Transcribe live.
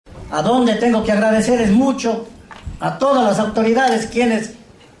a donde tengo que agradecerles mucho a todas las autoridades quienes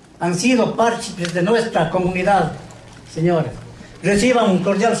han sido partícipes de nuestra comunidad, señores. Reciban un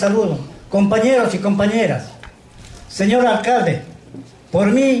cordial saludo, compañeros y compañeras. Señor alcalde, por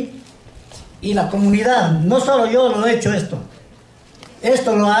mí y la comunidad, no solo yo lo he hecho esto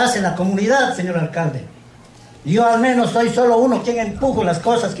lo hace la comunidad, señor alcalde. Yo al menos soy solo uno quien empujo las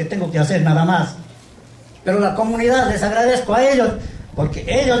cosas que tengo que hacer, nada más. Pero la comunidad, les agradezco a ellos, porque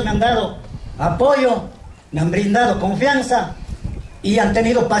ellos me han dado apoyo, me han brindado confianza y han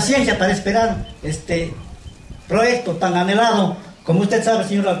tenido paciencia para esperar este proyecto tan anhelado. Como usted sabe,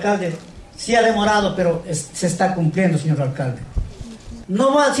 señor alcalde, sí ha demorado, pero se está cumpliendo, señor alcalde.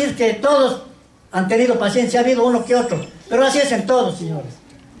 No voy a decir que todos han tenido paciencia, ha habido uno que otro, pero así es en todos, señores.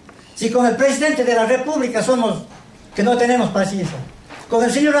 Si con el presidente de la República somos que no tenemos paciencia, con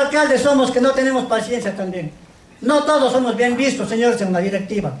el señor alcalde somos que no tenemos paciencia también. No todos somos bien vistos, señores, en la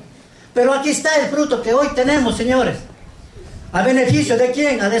directiva. Pero aquí está el fruto que hoy tenemos, señores. ¿A beneficio de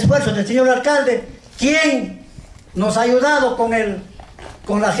quién? Al esfuerzo del señor alcalde, quien nos ha ayudado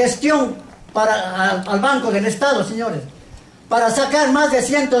con la gestión al Banco del Estado, señores, para sacar más de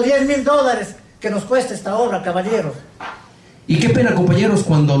 110.000 dólares que nos cuesta esta obra, caballeros. Y qué pena, compañeros,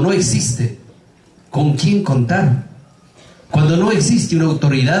 cuando no existe con quién contar, cuando no existe una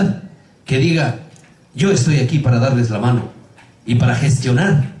autoridad que diga: yo estoy aquí para darles la mano y para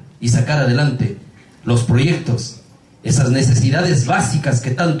gestionar y sacar adelante los proyectos, esas necesidades básicas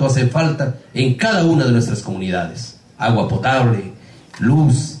que tanto hacen falta en cada una de nuestras comunidades: agua potable,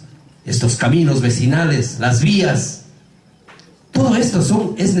 luz, estos caminos vecinales, las vías. Todo esto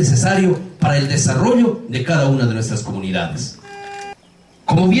es necesario para el desarrollo de cada una de nuestras comunidades.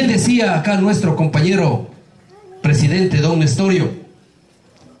 Como bien decía acá nuestro compañero presidente don Nestorio,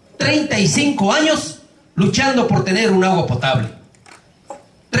 35 años luchando por tener un agua potable,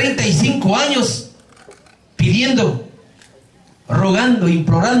 35 años pidiendo, rogando,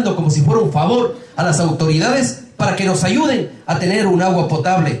 implorando como si fuera un favor a las autoridades para que nos ayuden a tener un agua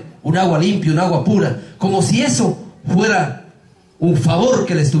potable, un agua limpia, un agua pura, como si eso fuera un favor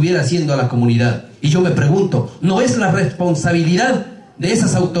que le estuviera haciendo a la comunidad. Y yo me pregunto, ¿no es la responsabilidad de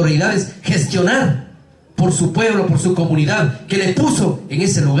esas autoridades gestionar por su pueblo, por su comunidad, que le puso en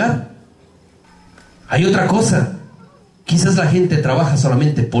ese lugar? Hay otra cosa, quizás la gente trabaja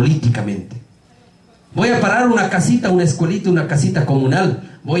solamente políticamente. Voy a parar una casita, una escuelita, una casita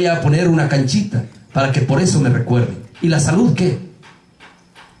comunal, voy a poner una canchita para que por eso me recuerden. ¿Y la salud qué?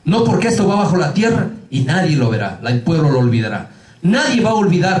 No, porque esto va bajo la tierra y nadie lo verá, el pueblo lo olvidará. Nadie va a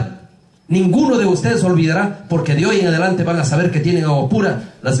olvidar, ninguno de ustedes olvidará, porque de hoy en adelante van a saber que tienen agua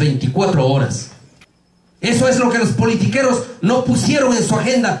pura las 24 horas. Eso es lo que los politiqueros no pusieron en su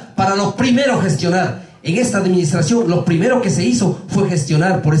agenda para lo primero gestionar. En esta administración lo primero que se hizo fue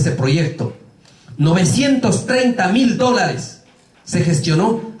gestionar por ese proyecto. 930.000 dólares se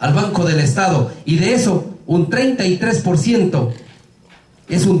gestionó al Banco del Estado, y de eso un 33%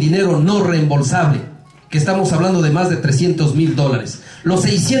 es un dinero no reembolsable, que estamos hablando de más de 300.000 dólares. Los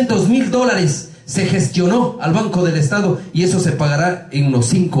 600.000 dólares se gestionó al Banco del Estado y eso se pagará en unos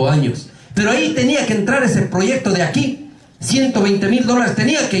 5 años. Pero ahí tenía que entrar ese proyecto de aquí, 120.000 dólares,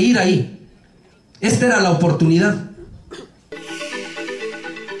 tenía que ir ahí. Esta era la oportunidad.